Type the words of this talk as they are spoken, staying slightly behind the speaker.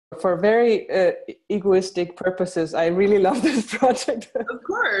for very egoistic purposes, I really love this project. Of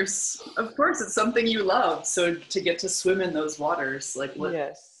course, it's something you love. So to get to swim in those waters, like what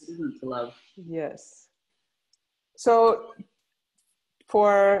Yes. isn't to love? Yes. So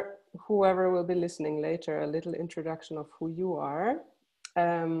for whoever will be listening later, a little introduction of who you are,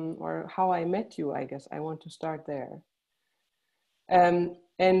 or how I met you, I guess I want to start there. And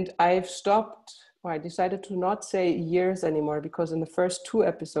I decided to not say years anymore, because in the first 2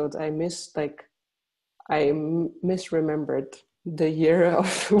 episodes I misremembered the year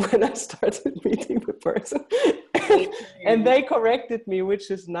of when I started meeting the person. And they corrected me, which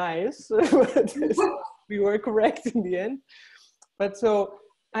is nice. We were correct in the end. But so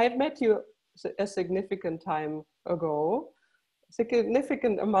I had met you a significant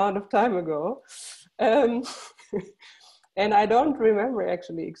amount of time ago. And I don't remember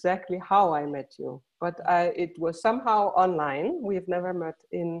actually exactly how I met you, but it was somehow online. We've never met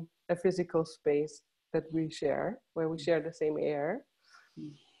in a physical space that we share, where we share the same air.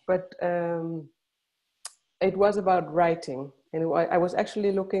 But it was about writing. And I was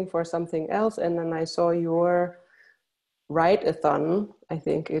actually looking for something else. And then I saw your write-a-thon, I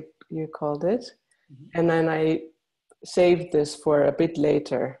think you called it. Mm-hmm. And then I saved this for a bit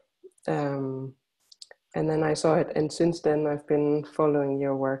later. And then I saw it. And since then, I've been following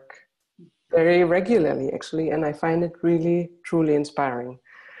your work very regularly, actually. And I find it really, truly inspiring.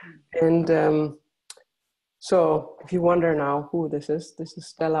 And so if you wonder now who this is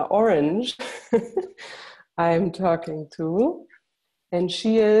Stella Orange I'm talking to. And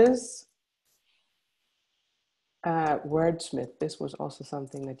she is wordsmith. This was also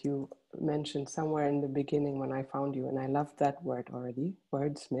something that you mentioned somewhere in the beginning when I found you. And I love that word already,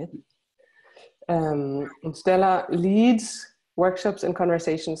 wordsmith. And Stella leads workshops and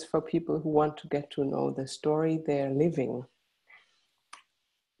conversations for people who want to get to know the story they're living.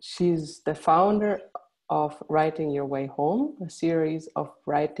 She's the founder of Writing Your Way Home, a series of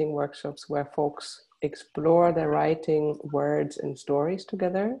writing workshops where folks explore their writing words and stories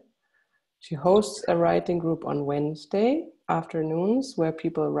together. She hosts a writing group on Wednesday afternoons where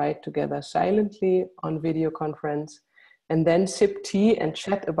people write together silently on videoconference, and then sip tea and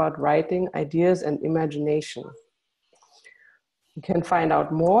chat about writing, ideas, and imagination. You can find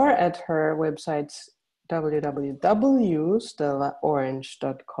out more at her website,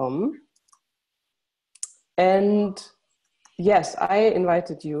 www.stellaorange.com. And yes, I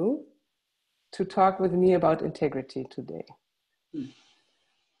invited you to talk with me about integrity today.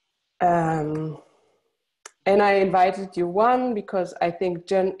 And I invited you, one, because I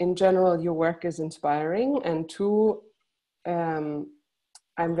think in general your work is inspiring, and two, I'm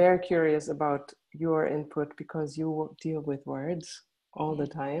very curious about your input because you deal with words all the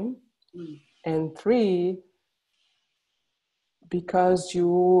time. And three, because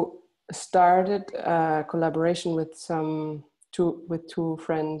you started a collaboration with two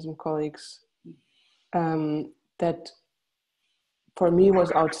friends and colleagues that for me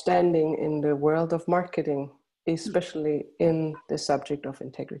was outstanding in the world of marketing, especially in the subject of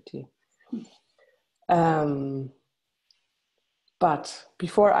integrity. But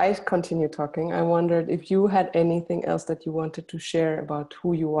before I continue talking, I wondered if you had anything else that you wanted to share about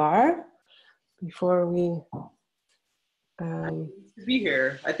who you are before we... To be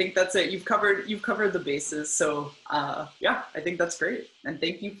here. I think that's it. You've covered the bases. So yeah, I think that's great. And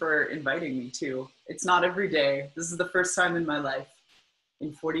thank you for inviting me too. It's not every day. This is the first time in my life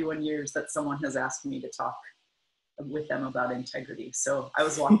in 41 years that someone has asked me to talk with them about integrity. So I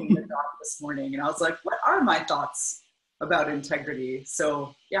was walking the dog this morning and I was like, what are my thoughts about integrity?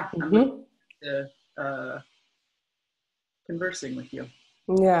 So yeah, I'm looking to conversing with you.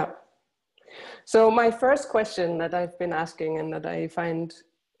 Yeah. So my first question that I've been asking, and that I find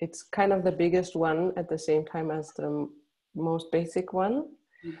it's kind of the biggest one at the same time as the most basic one,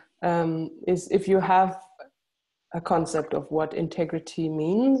 is if you have a concept of what integrity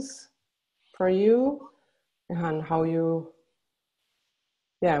means for you and how you,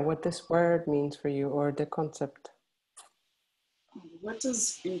 what this word means for you, or the concept. What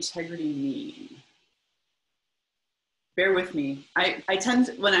does integrity mean? Bear with me. I tend,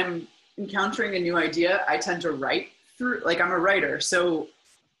 when I'm encountering a new idea, I tend to write through, like I'm a writer. So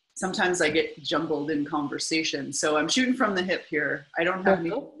sometimes I get jumbled in conversation. So I'm shooting from the hip here. I don't have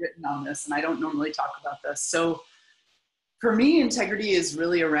anything written on this, and I don't normally talk about this. So for me, integrity is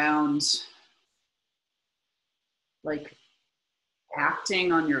really around like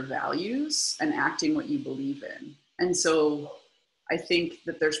acting on your values and acting what you believe in. And so I think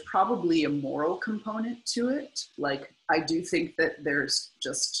that there's probably a moral component to it. Like, I do think that there's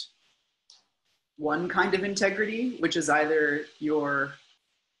just one kind of integrity, which is either your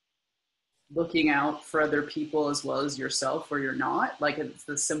looking out for other people as well as yourself, or you're not. Like, it's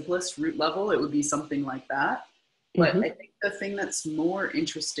the simplest root level, it would be something like that. But I think the thing that's more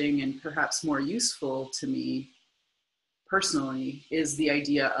interesting and perhaps more useful to me personally is the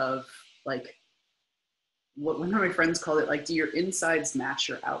idea of like what one of my friends called it, like, do your insides match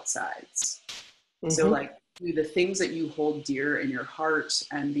your outsides? So like, do the things that you hold dear in your heart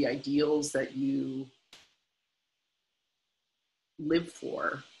and the ideals that you live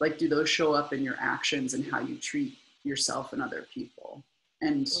for, like, do those show up in your actions and how you treat yourself and other people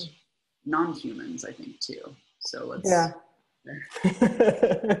and non-humans, I think, too. So it's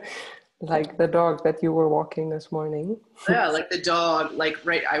like the dog that you were walking this morning. Yeah, like the dog, like,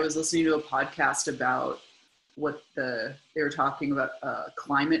 right, I was listening to a podcast about they were talking about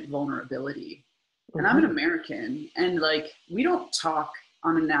climate vulnerability. And I'm an American, and like, we don't talk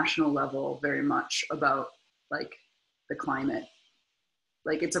on a national level very much about like the climate.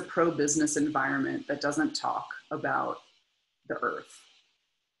 Like, it's a pro-business environment that doesn't talk about the earth.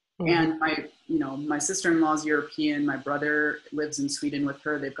 And my sister-in-law's European, my brother lives in Sweden with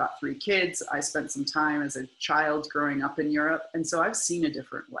her. They've got 3 kids. I spent some time as a child growing up in Europe. And so I've seen a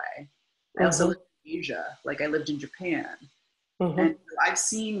different way. I also lived in Asia, like I lived in Japan. And I've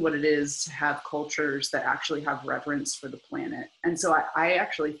seen what it is to have cultures that actually have reverence for the planet. And so I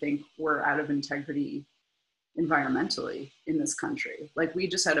actually think we're out of integrity environmentally in this country. Like, we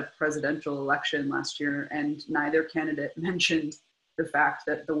just had a presidential election last year, and neither candidate mentioned the fact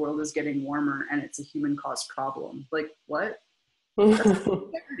that the world is getting warmer and it's a human caused problem. Like, what? That's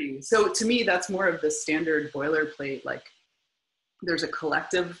integrity. So to me, that's more of the standard boilerplate. Like, there's a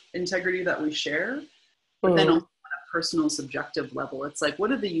collective integrity that we share, but then also on a personal subjective level, it's like,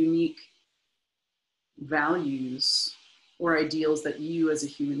 what are the unique values or ideals that you as a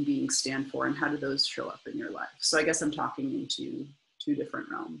human being stand for, and how do those show up in your life? So I guess I'm talking into 2 different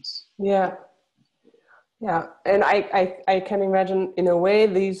realms. Yeah. And I can imagine, in a way,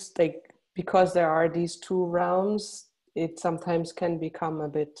 these, like, because there are these 2 realms, it sometimes can become a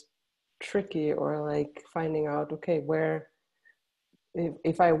bit tricky, or like finding out, okay, where,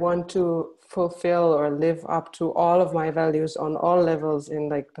 if I want to fulfill or live up to all of my values on all levels, in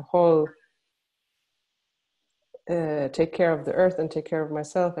like the whole, take care of the earth and take care of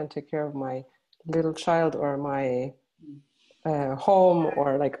myself and take care of my little child or my home,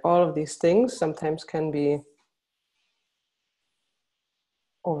 or like all of these things sometimes can be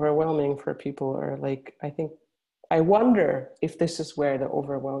overwhelming for people. Or like, I wonder if this is where the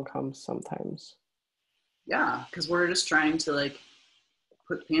overwhelm comes sometimes. Yeah, because we're just trying to like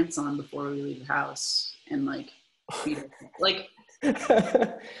put pants on before we leave the house and like feed it. Like,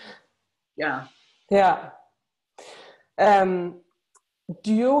 yeah.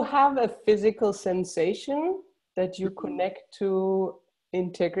 Do you have a physical sensation that you connect to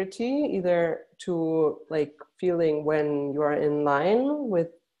integrity, either to like feeling when you are in line with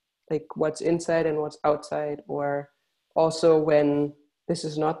like what's inside and what's outside, or also when this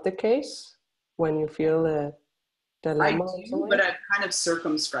is not the case, when you feel a dilemma? I do, but I've kind of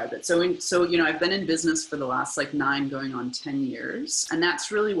circumscribed it. So I've been in business for the last like 9 going on 10 years. And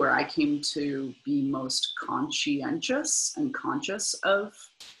that's really where I came to be most conscientious and conscious of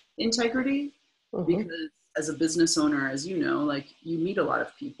integrity. Because as a business owner, as you know, like, you meet a lot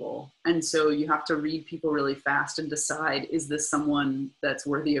of people. And so you have to read people really fast and decide, is this someone that's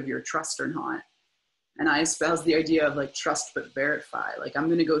worthy of your trust or not? And I espouse the idea of like trust but verify. Like, I'm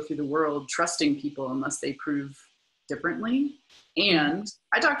going to go through the world trusting people unless they prove differently. And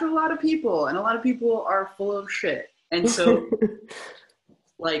I talk to a lot of people, and a lot of people are full of shit. And so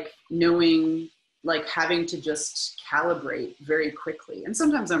like, knowing, like, having to just calibrate very quickly. And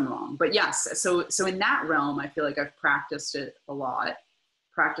sometimes I'm wrong, but yes. So in that realm, I feel like I've practiced it a lot,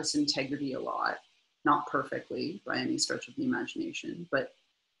 practiced integrity a lot, not perfectly by any stretch of the imagination, but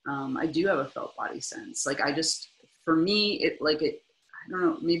I do have a felt body sense. Like, for me, I don't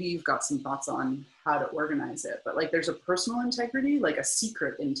know, maybe you've got some thoughts on how to organize it, but like, there's a personal integrity, like a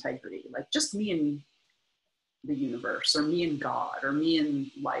secret integrity, like just me and the universe, or me and God, or me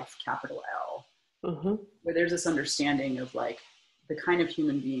and life, capital L, where there's this understanding of like the kind of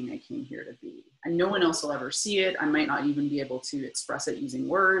human being I came here to be. And no one else will ever see it. I might not even be able to express it using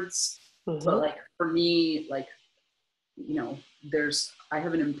words, but like, for me, like, I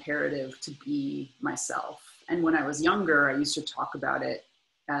have an imperative to be myself. And when I was younger, I used to talk about it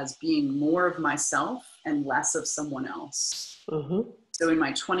as being more of myself and less of someone else. So in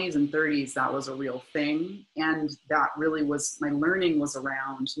my 20s and 30s, that was a real thing. And that really was, my learning was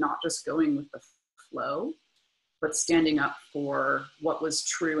around not just going with the flow, but standing up for what was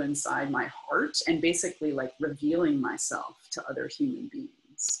true inside my heart, and basically like revealing myself to other human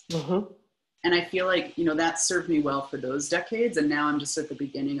beings. And I feel like, you know, that served me well for those decades. And now I'm just at the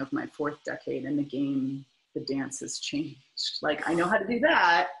beginning of my fourth decade, and the dance has changed. Like, I know how to do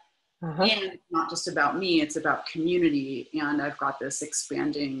that. Uh-huh. And it's not just about me, it's about community. And I've got this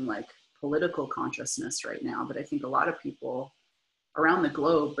expanding like political consciousness right now. But I think a lot of people around the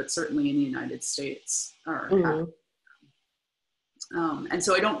globe, but certainly in the United States, are and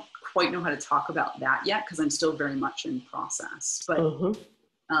so I don't quite know how to talk about that yet, because I'm still very much in process. But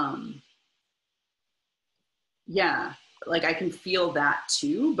yeah, like I can feel that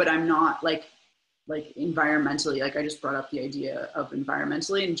too, but I'm not like environmentally, like I just brought up the idea of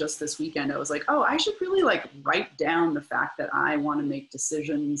environmentally, and just this weekend I was like, oh, I should really like write down the fact that I want to make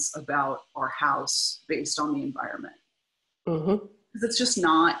decisions about our house based on the environment. Because it's just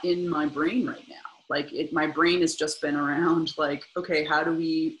not in my brain right now. Like my brain has just been around like, okay, how do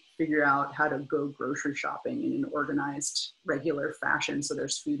we figure out how to go grocery shopping in an organized, regular fashion so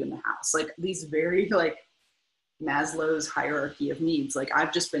there's food in the house? Like these very like Maslow's hierarchy of needs. Like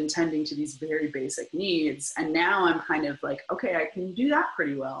I've just been tending to these very basic needs, and now I'm kind of like, okay, I can do that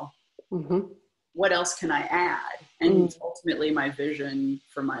pretty well. What else can I add? And ultimately my vision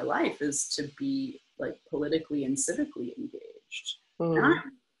for my life is to be like politically and civically engaged. And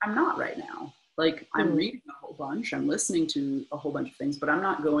I'm not right now. Like I'm reading a whole bunch, I'm listening to a whole bunch of things, but I'm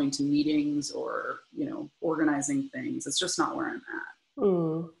not going to meetings or, you know, organizing things. It's just not where I'm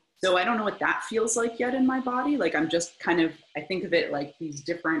at. So I don't know what that feels like yet in my body. Like I'm just kind of, I think of it like these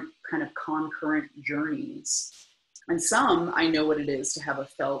different kind of concurrent journeys. And some I know what it is to have a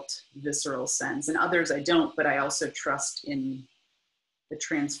felt visceral sense, and others I don't, but I also trust in the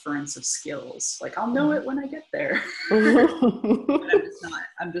transference of skills. Like I'll know it when I get there. But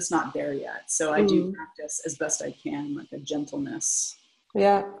I'm just not there yet. So I do practice as best I can, like a gentleness.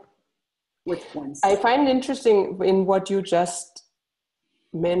 Yeah. With oneself. I find interesting in what you just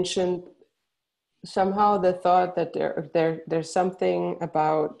mentioned, somehow the thought that there's something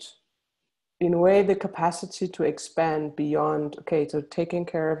about, in a way, the capacity to expand beyond, okay, so taking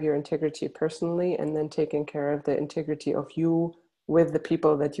care of your integrity personally, and then taking care of the integrity of you with the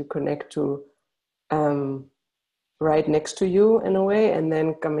people that you connect to right next to you in a way, and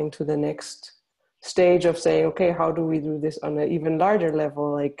then coming to the next stage of saying, okay, how do we do this on an even larger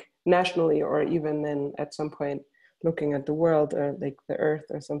level, like nationally, or even then at some point looking at the world or like the earth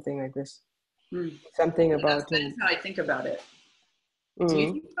or something like this. Something about that's how I think about it. Do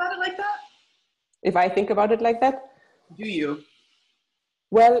you think about it like that? If I think about it like that? Do you?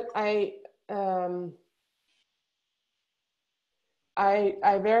 Well, I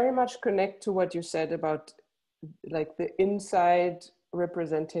very much connect to what you said about like the inside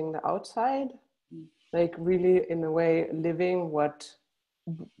representing the outside, like really in a way living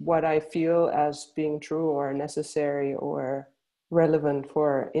what I feel as being true or necessary or relevant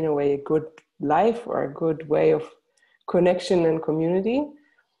for, in a way, a good life or a good way of connection and community.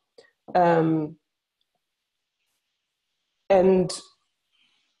 And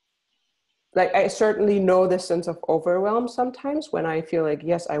like, I certainly know this sense of overwhelm sometimes when I feel like,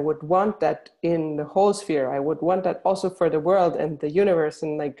 yes, I would want that in the whole sphere. I would want that also for the world and the universe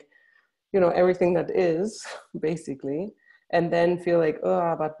and like, you know, everything that is basically. And then feel like,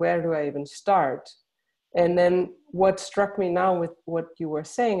 oh, but where do I even start? And then what struck me now with what you were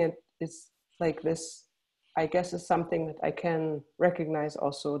saying, it's like this, I guess, is something that I can recognize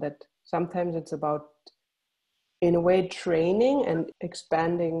also, that sometimes it's about, in a way, training and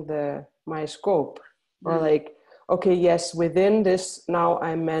expanding my scope. Or like, okay, yes, within this now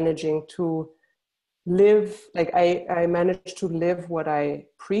I'm managing to live, like I managed to live what I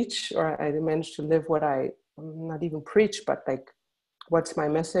preach, or I managed to live what I not even preach, but like what's my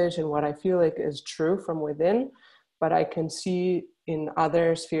message and what I feel like is true from within. But I can see in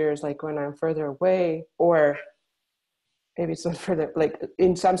other spheres, like when I'm further away, or maybe it's not further, like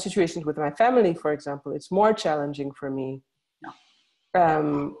in some situations with my family, for example, it's more challenging for me,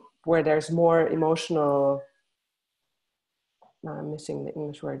 where there's more emotional, now I'm missing the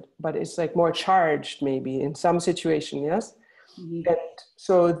English word, but it's like more charged maybe in some situation, yes? And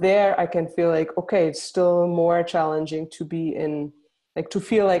so there I can feel like, okay, it's still more challenging to be in, like to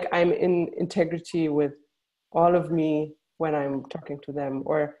feel like I'm in integrity with all of me when I'm talking to them,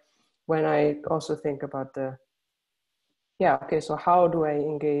 or when I also think about so how do I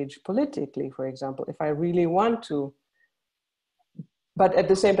engage politically, for example, if I really want to? But at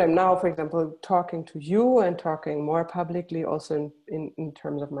the same time now, for example, talking to you and talking more publicly also in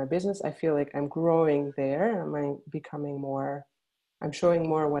terms of my business, I feel like I'm growing there. I'm becoming more, I'm showing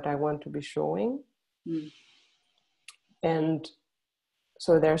more what I want to be showing. And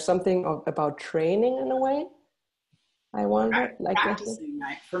so there's something about training in a way. I wonder, like practicing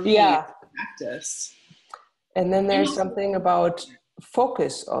that for me. Yeah. practice. And then there's something about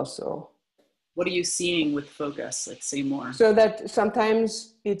focus also. What are you seeing with focus? Like, say more. So that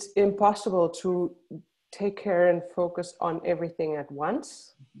sometimes it's impossible to take care and focus on everything at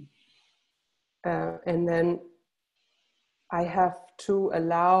once. And then I have to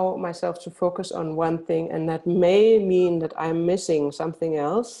allow myself to focus on one thing, and that may mean that I'm missing something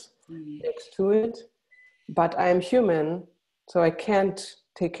else next to it, but I'm human, so I can't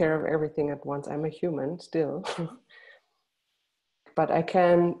take care of everything at once. I'm a human still. But I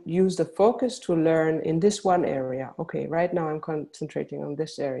can use the focus to learn in this one area. Okay, right now I'm concentrating on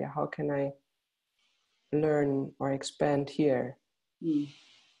this area. How can I learn or expand here?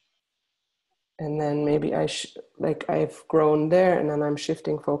 And then maybe I've grown there, and then I'm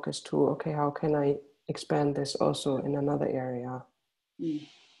shifting focus to, okay, how can I expand this also in another area?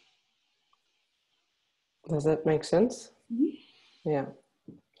 Does that make sense? Yeah.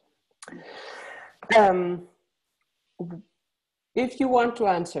 If you want to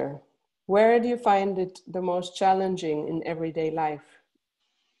answer, where do you find it the most challenging in everyday life?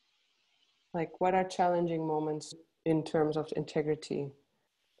 Like, what are challenging moments in terms of integrity?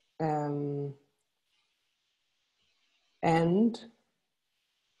 And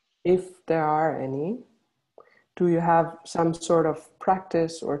if there are any, do you have some sort of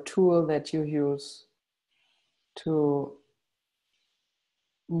practice or tool that you use to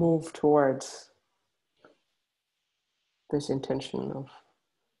move towards this intention of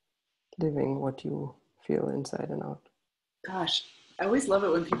living what you feel inside and out? Gosh, I always love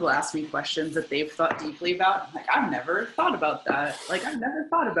it when people ask me questions that they've thought deeply about. I'm like, I've never thought about that. Like, I've never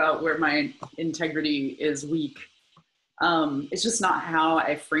thought about where my integrity is weak. It's just not how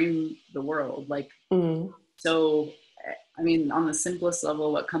I frame the world. Like, so, I mean, on the simplest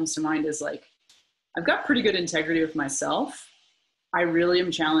level, what comes to mind is like, I've got pretty good integrity with myself. I really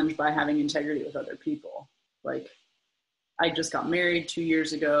am challenged by having integrity with other people. Like, I just got married 2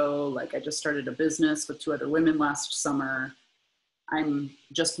 years ago. Like, I just started a business with 2 other women last summer. I'm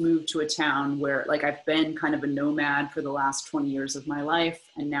just moved to a town where, like, I've been kind of a nomad for the last 20 years of my life.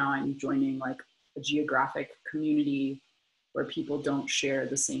 And now I'm joining like a geographic community where people don't share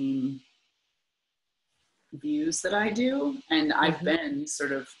the same views that I do. And I've been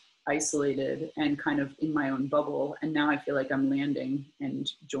sort of isolated and kind of in my own bubble. And now I feel like I'm landing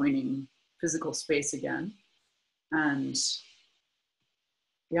and joining physical space again. And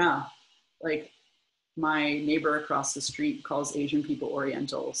yeah, like, my neighbor across the street calls Asian people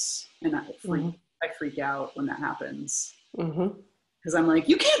Orientals. And I freak out when that happens. Because I'm like,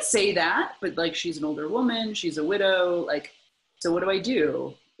 you can't say that. But like, she's an older woman, she's a widow. Like, so what do I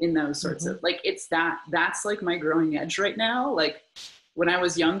do in those sorts of, like, it's that's like my growing edge right now. Like, when I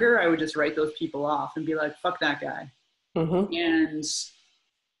was younger, I would just write those people off and be like, fuck that guy. And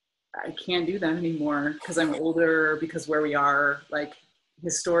I can't do that anymore because I'm older, because where we are, like,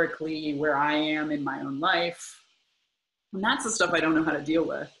 historically, where I am in my own life. And that's the stuff I don't know how to deal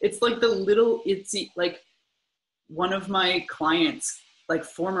with. It's like the little itsy, like, one of my clients, like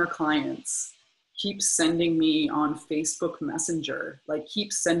former clients, keeps sending me on Facebook Messenger, like,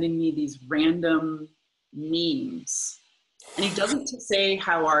 keeps sending me these random memes. And he doesn't say,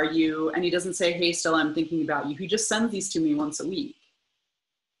 how are you? And he doesn't say, hey, Stella, I'm thinking about you. He just sends these to me once a week.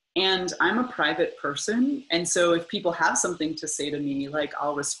 And I'm a private person. And so if people have something to say to me, like,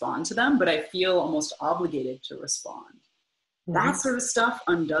 I'll respond to them, but I feel almost obligated to respond. That sort of stuff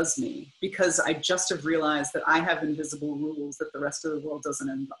undoes me, because I just have realized that I have invisible rules that the rest of the world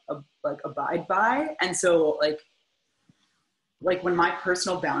doesn't abide by. And so like when my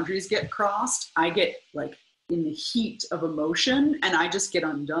personal boundaries get crossed, I get like in the heat of emotion and I just get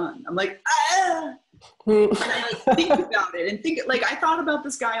undone. I'm like, ah! And I like think about it and think, like, I thought about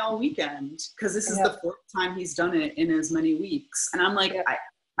this guy all weekend because this is the 4th time he's done it in as many weeks. And I'm like,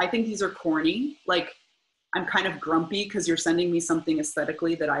 I think these are corny. Like, I'm kind of grumpy because you're sending me something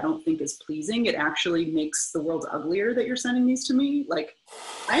aesthetically that I don't think is pleasing. It actually makes the world uglier that you're sending these to me. Like,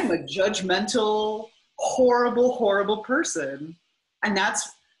 I'm a judgmental, horrible, horrible person. And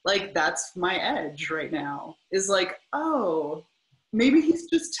that's my edge right now, is like, oh, maybe he's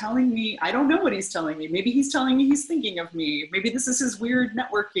just telling me, I don't know what he's telling me. Maybe he's telling me he's thinking of me. Maybe this is his weird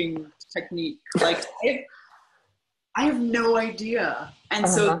networking technique. Like, I have no idea. And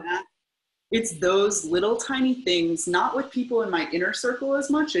so it's those little tiny things, not with people in my inner circle as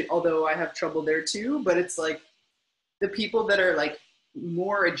much, although I have trouble there too, but it's like the people that are like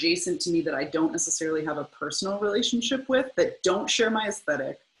more adjacent to me that I don't necessarily have a personal relationship with, that don't share my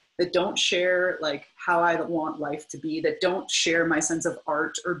aesthetic, that don't share like how I want life to be, that don't share my sense of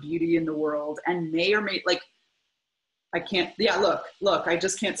art or beauty in the world, and may or may, like, I can't, yeah, look, I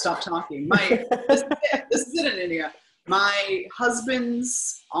just can't stop talking. This is it in India. My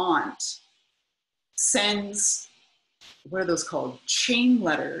husband's aunt sends, what are those called? Chain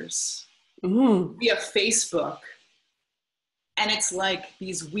letters via Facebook. And it's like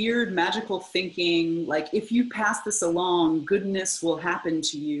these weird magical thinking, like if you pass this along, goodness will happen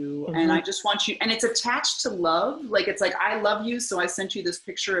to you. And I just want you, and it's attached to love. Like, it's like, I love you. So I sent you this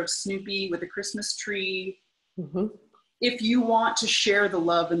picture of Snoopy with a Christmas tree. If you want to share the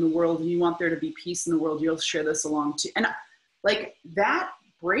love in the world and you want there to be peace in the world, you'll share this along too. And like, that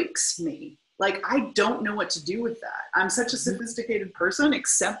breaks me. Like, I don't know what to do with that. I'm such a sophisticated person,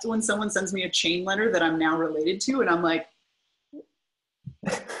 except when someone sends me a chain letter that I'm now related to. And I'm like,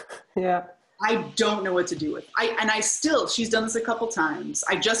 yeah, I don't know what to do with. She's done this a couple times.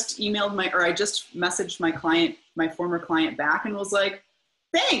 I just messaged my client, my former client back, and was like,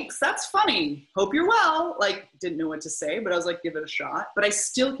 thanks, that's funny. Hope you're well. Like, didn't know what to say, but I was like, give it a shot. But I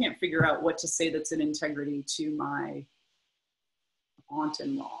still can't figure out what to say that's in integrity to my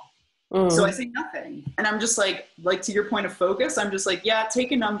aunt-in-law. So I say nothing. And I'm just like to your point of focus, I'm just like, yeah,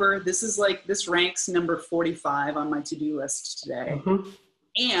 take a number. This ranks number 45 on my to-do list today.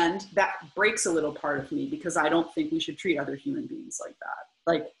 And that breaks a little part of me because I don't think we should treat other human beings like that.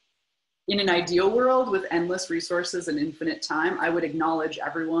 Like, in an ideal world with endless resources and infinite time, I would acknowledge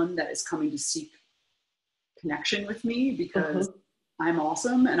everyone that is coming to seek connection with me because I'm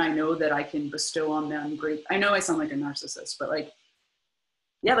awesome and I know that I can bestow on them great. I know I sound like a narcissist, but like,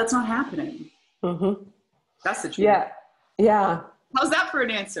 yeah, that's not happening. That's the truth. Yeah. How's that for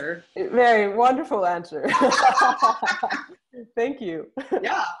an answer? Very wonderful answer. Thank you.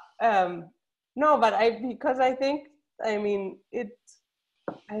 Yeah. No, but because I think, I mean,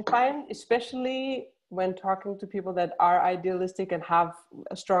 I find, especially when talking to people that are idealistic and have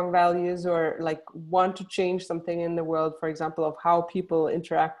strong values or like want to change something in the world, for example, of how people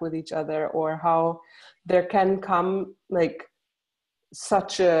interact with each other or how there can come like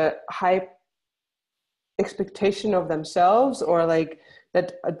such a high expectation of themselves, or like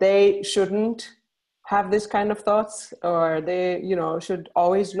that they shouldn't have this kind of thoughts, or they, should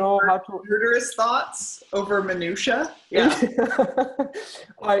always know how to murderous thoughts over minutia. Yeah.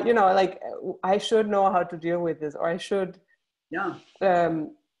 or, like I should know how to deal with this, or I should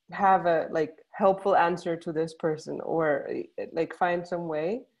have a like helpful answer to this person, or like find some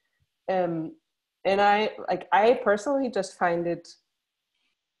way. And I personally just find it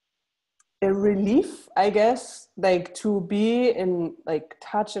a relief, I guess, like to be in like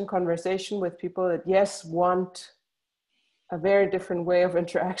touch and conversation with people that want a very different way of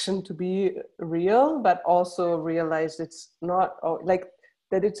interaction to be real, but also realize it's not like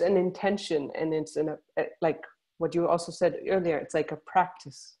that it's an intention, and it's like what you also said earlier, it's like a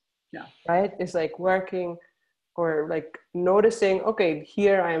practice. Yeah. Right? It's like working or like noticing, okay,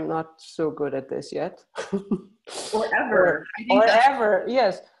 here I am not so good at this yet. or ever.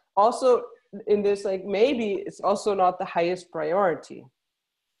 Yes. Also in this, like, maybe it's also not the highest priority.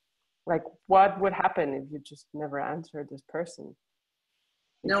 Like, what would happen if you just never answered this person?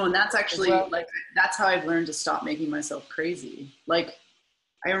 No, and that's actually like, that's how I've learned to stop making myself crazy. Like,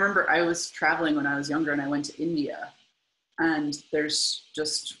 I remember I was traveling when I was younger and I went to India, and there's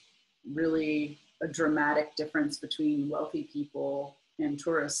just really a dramatic difference between wealthy people and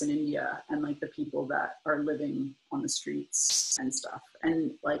tourists in India and like the people that are living on the streets and stuff.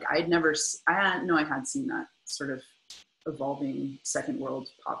 And like, I hadn't know I had seen that sort of evolving second world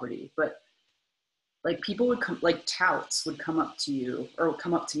poverty, but like people would come, like touts would come up to you or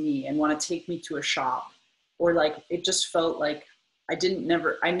come up to me and want to take me to a shop, or like, it just felt like I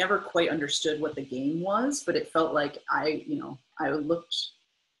never quite understood what the game was, but it felt like I looked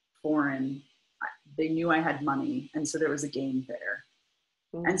foreign. They knew I had money, and so there was a game there.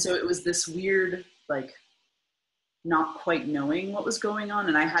 And so it was this weird, like, not quite knowing what was going on.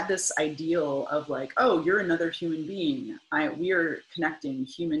 And I had this ideal of like, oh, you're another human being. We are connecting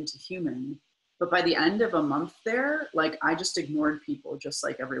human to human. But by the end of a month there, like, I just ignored people just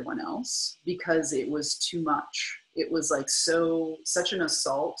like everyone else because it was too much. It was like such an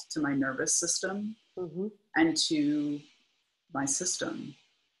assault to my nervous system and to my system.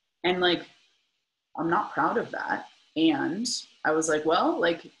 And like, I'm not proud of that. And I was like, well,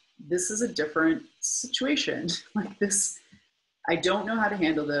 like, this is a different situation. Like this, I don't know how to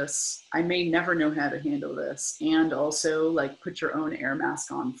handle this. I may never know how to handle this. And also, like, put your own air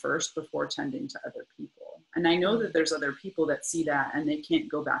mask on first before tending to other people. And I know that there's other people that see that and they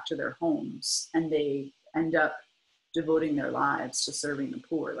can't go back to their homes and they end up devoting their lives to serving the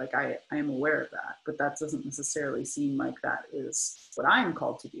poor. Like, I am aware of that, but that doesn't necessarily seem like that is what I am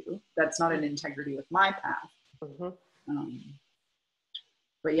called to do. That's not in integrity with my path. Um,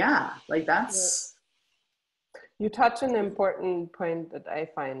 but yeah, like that's. You touch an important point that I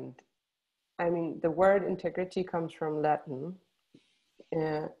find. I mean, the word integrity comes from Latin,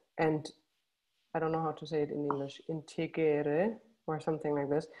 and I don't know how to say it in English, integere or something like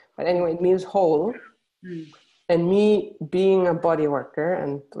this. But anyway, it means whole. Mm. And me being a body worker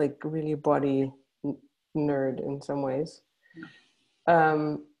and like really body nerd in some ways,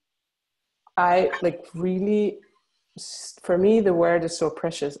 I like really, for me, the word is so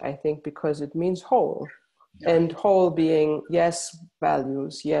precious, I think, because it means whole. Yeah. And whole being, yes,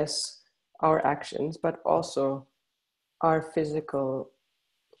 values, yes, our actions, but also our physical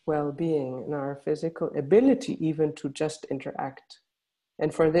well-being and our physical ability even to just interact.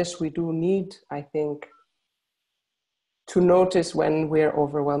 And for this, we do need, I think, to notice when we're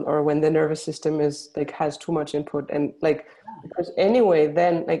overwhelmed or when the nervous system is like has too much input. And like, because anyway,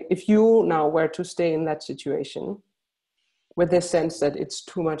 then like if you now were to stay in that situation with this sense that it's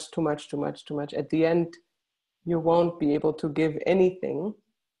too much, at the end, you won't be able to give anything.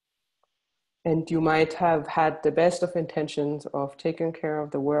 And you might have had the best of intentions of taking care of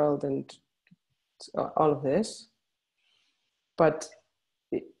the world and all of this. But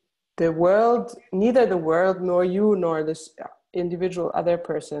the world, neither the world nor you nor this individual other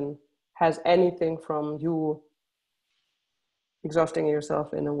person has anything from you exhausting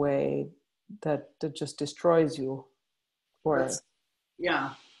yourself in a way that just destroys you.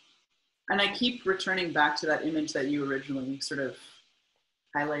 Yeah. And I keep returning back to that image that you originally sort of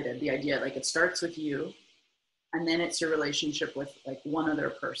highlighted, the idea like it starts with you, and then it's your relationship with like one other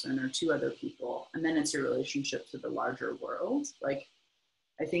person or two other people, and then it's your relationship to the larger world. Like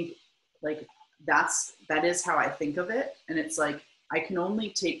I think like that is how I think of it. And it's like I can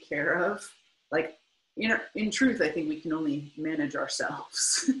only take care of like in truth, I think we can only manage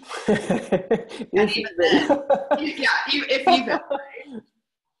ourselves. And even then, yeah, if even. Right?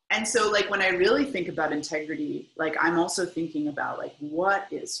 And so like when I really think about integrity, like I'm also thinking about like what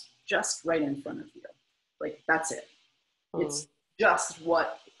is just right in front of you. Like that's it. It's just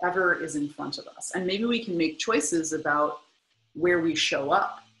whatever is in front of us. And maybe we can make choices about where we show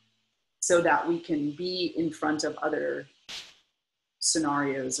up so that we can be in front of other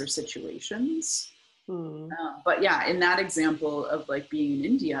scenarios or situations. But yeah, in that example of like being in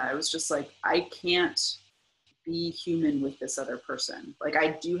India, I was just like, I can't be human with this other person. Like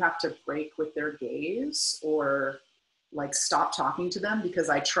I do have to break with their gaze or like stop talking to them, because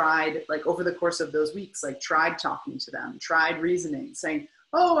I tried like over the course of those weeks, like tried talking to them, tried reasoning, saying,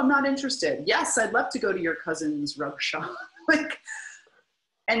 oh, I'm not interested. Yes, I'd love to go to your cousin's rug shop. Like,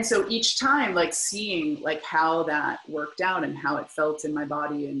 and so each time like seeing like how that worked out and how it felt in my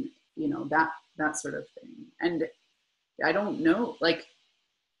body and, you know, that sort of thing. And I don't know, like,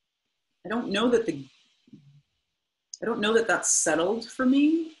 I don't know that that's settled for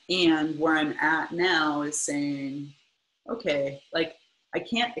me. And where I'm at now is saying, okay, like I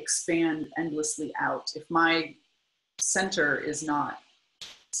can't expand endlessly out. If my center is not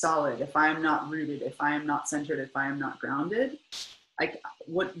solid, if I am not rooted, if I am not centered, if I am not grounded, like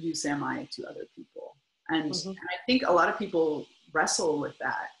what use am I to other people? And I think a lot of people wrestle with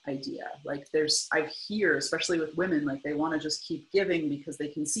that idea. Like I hear, especially with women, like they want to just keep giving because they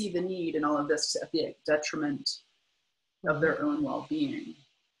can see the need and all of this at the detriment of their own well-being.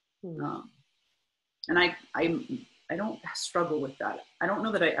 And I don't struggle with that. I don't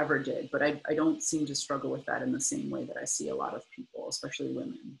know that I ever did, but I don't seem to struggle with that in the same way that I see a lot of people, especially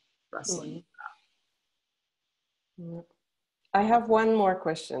women, wrestling with that. I have one more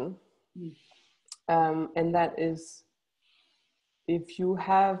question. And that is, if you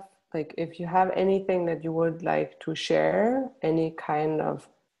have anything that you would like to share, any kind of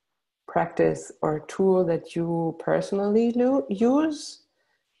practice or tool that you personally use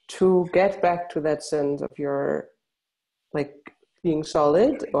to get back to that sense of your like being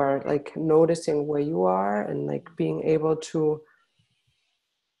solid, or like noticing where you are and like being able to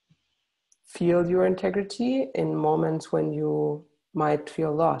feel your integrity in moments when you might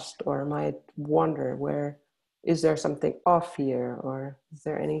feel lost or might wonder, where is there something off here, or is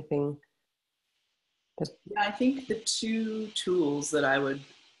there anything that... Yeah, I think the two tools that I would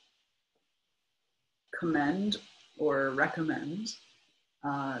commend or recommend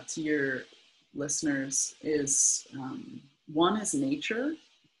to your listeners is one is nature,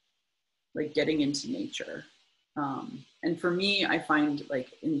 like getting into nature. And for me, I find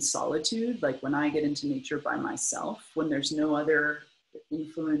like in solitude, like when I get into nature by myself, when there's no other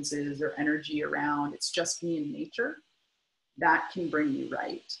influences or energy around, it's just me and nature, that can bring me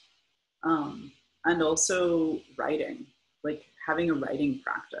right. And also writing, like having a writing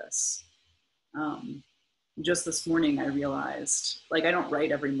practice. just this morning I realized, like, I don't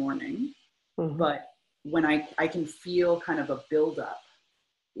write every morning, Mm-hmm. but when I can feel kind of a buildup,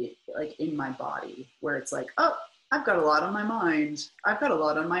 like in my body, where it's like, oh, I've got a lot on my mind. I've got a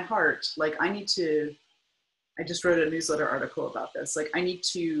lot on my heart. Like, I just wrote a newsletter article about this. Like, I need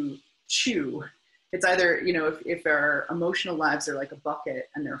to chew. It's either, you know, if our emotional lives are like a bucket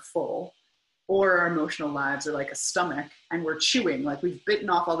and they're full, or our emotional lives are like a stomach and we're chewing, like we've bitten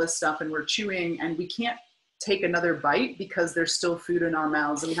off all this stuff and we're chewing and we can't take another bite because there's still food in our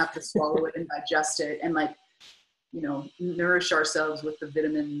mouths and we have to swallow it and digest it and, like, you know, nourish ourselves with the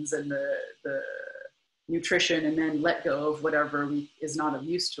vitamins and the nutrition, and then let go of whatever is not of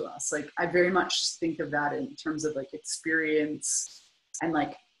use to us. Like, I very much think of that in terms of like experience and,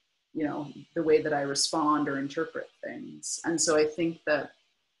 like, you know, the way that I respond or interpret things. And so I think that,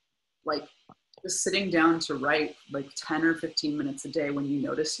 like, just sitting down to write like 10 or 15 minutes a day when you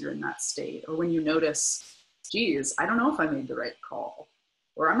notice you're in that state, or when you notice, geez, I don't know if I made the right call,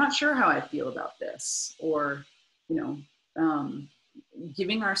 or I'm not sure how I feel about this, or, you know,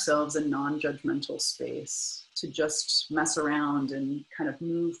 giving ourselves a non-judgmental space to just mess around and kind of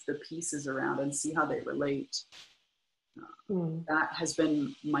move the pieces around and see how they relate. That has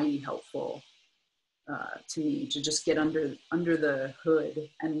been mighty helpful to me, to just get under the hood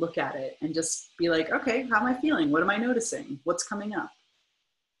and look at it and just be like, okay, how am I feeling? What am I noticing? What's coming up?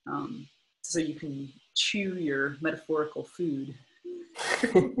 So you can chew your metaphorical food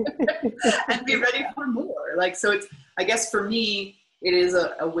and be ready for more. Like, so it's, I guess for me, it is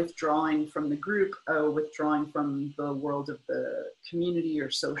a withdrawing from the group, a withdrawing from the world of the community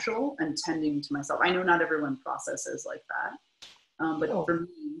or social, and tending to myself. I know not everyone processes like that. But for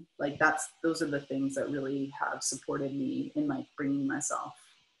me, like, those are the things that really have supported me in, like, bringing myself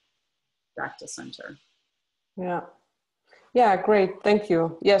back to center. Yeah. Yeah, great. Thank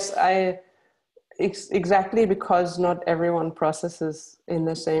you. Yes, exactly, because not everyone processes in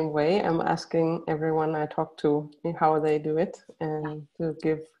the same way. I'm asking everyone I talk to how they do it, and to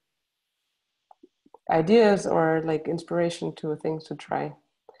give ideas or like inspiration to things to try.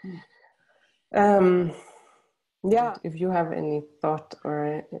 Yeah, if you have any thought or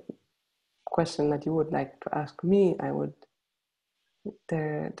a question that you would like to ask me,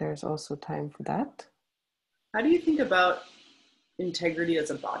 there's also time for that. How do you think about integrity as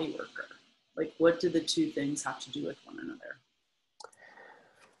a body worker? Like, what do the two things have to do with one another?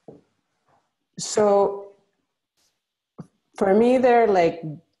 So for me, they're like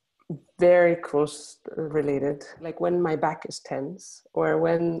very close related. Like when my back is tense, or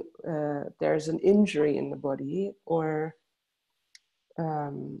when there's an injury in the body, or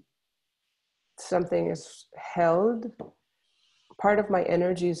something is held, part of my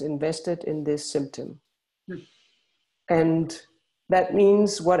energy is invested in this symptom. And that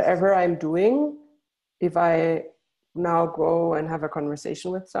means whatever I'm doing, if I now go and have a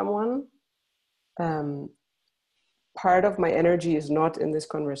conversation with someone, part of my energy is not in this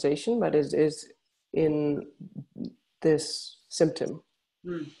conversation, but it is in this symptom.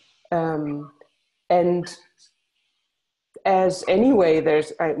 And as anyway,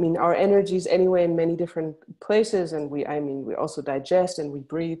 our energy is anyway in many different places, and we also digest and we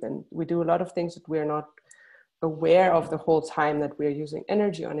breathe and we do a lot of things that we're not aware of the whole time that we're using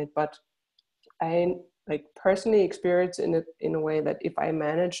energy on it. But I like personally experience it in a way that if I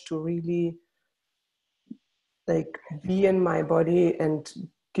manage to really like be in my body and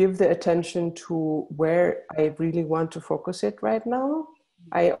give the attention to where I really want to focus it right now,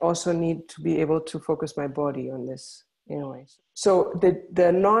 I also need to be able to focus my body on this in a way. So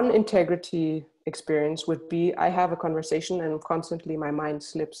the non-integrity experience would be, I have a conversation and constantly my mind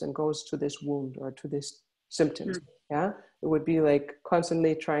slips and goes to this wound or to this symptom. Yeah, it would be like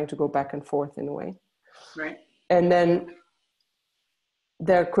constantly trying to go back and forth in a way. Right. And then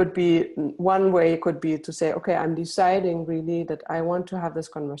there could be one way, it could be to say, okay, I'm deciding really that I want to have this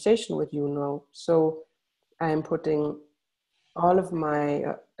conversation with you now. So I'm putting all of my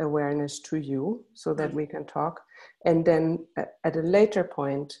awareness to you so that we can talk. And then at a later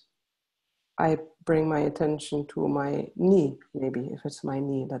point, I bring my attention to my knee, maybe if it's my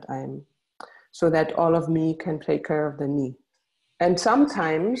knee so that all of me can take care of the knee. And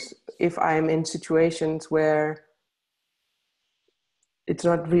sometimes if I'm in situations where it's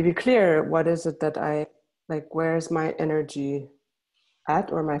not really clear what is it that where's my energy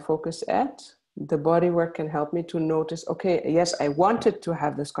at or my focus at, the body work can help me to notice, okay, yes, I wanted to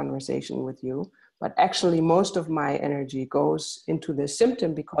have this conversation with you, but actually most of my energy goes into the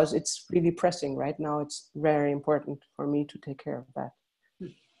symptom because it's really pressing right now. It's very important for me to take care of that.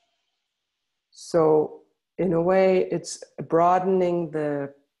 So in a way, it's broadening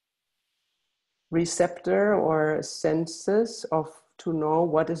the receptor or senses of to know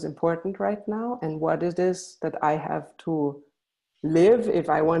what is important right now and what it is that I have to live if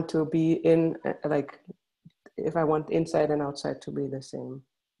I want to be in, like, if I want inside and outside to be the same.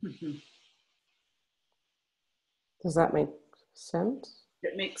 Mm-hmm. Does that make sense?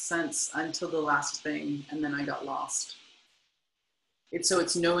 It makes sense until the last thing, and then I got lost.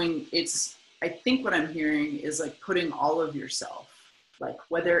 It's knowing, I think what I'm hearing is like putting all of yourself, like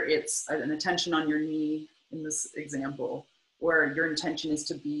whether it's an attention on your knee in this example, or your intention is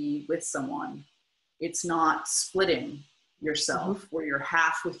to be with someone. It's not splitting yourself where you're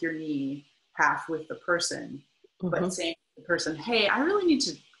half with your knee, half with the person, but saying to the person, hey, I really need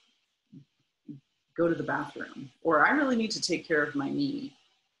to go to the bathroom, or I really need to take care of my knee,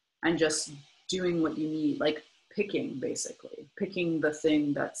 and just doing what you need, like picking the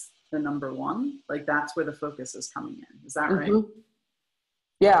thing that's the number one, like that's where the focus is coming in. Is that right?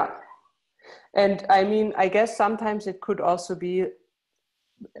 Yeah. And I mean, I guess sometimes it could also be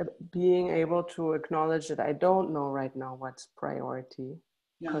being able to acknowledge that I don't know right now what's priority,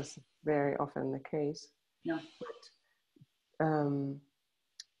 because very often the case. Yeah. But,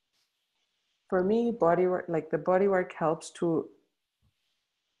 for me, body work, like the body work, helps to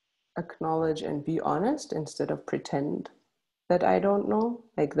acknowledge and be honest instead of pretend that I don't know.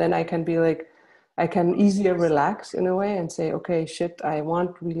 Like then I can be like, I can easier relax in a way and say, okay, shit, I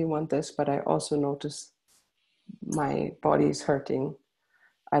really want this, but I also notice my body is hurting.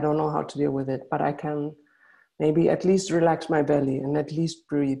 I don't know how to deal with it, but I can maybe at least relax my belly and at least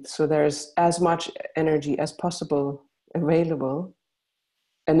breathe. So there's as much energy as possible available.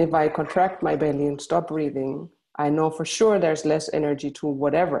 And if I contract my belly and stop breathing, I know for sure there's less energy to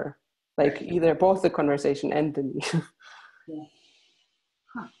whatever, like either both the conversation and the knee. Yeah.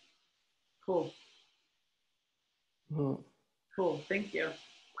 Huh. Cool. Cool. Thank you.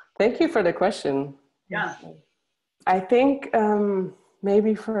 Thank you for the question. Yeah. I think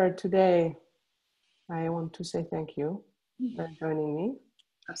maybe for today, I want to say thank you for joining me.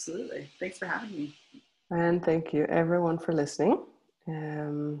 Absolutely. Thanks for having me. And thank you everyone for listening.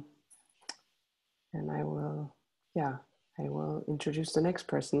 And I will introduce the next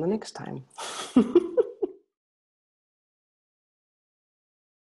person the next time.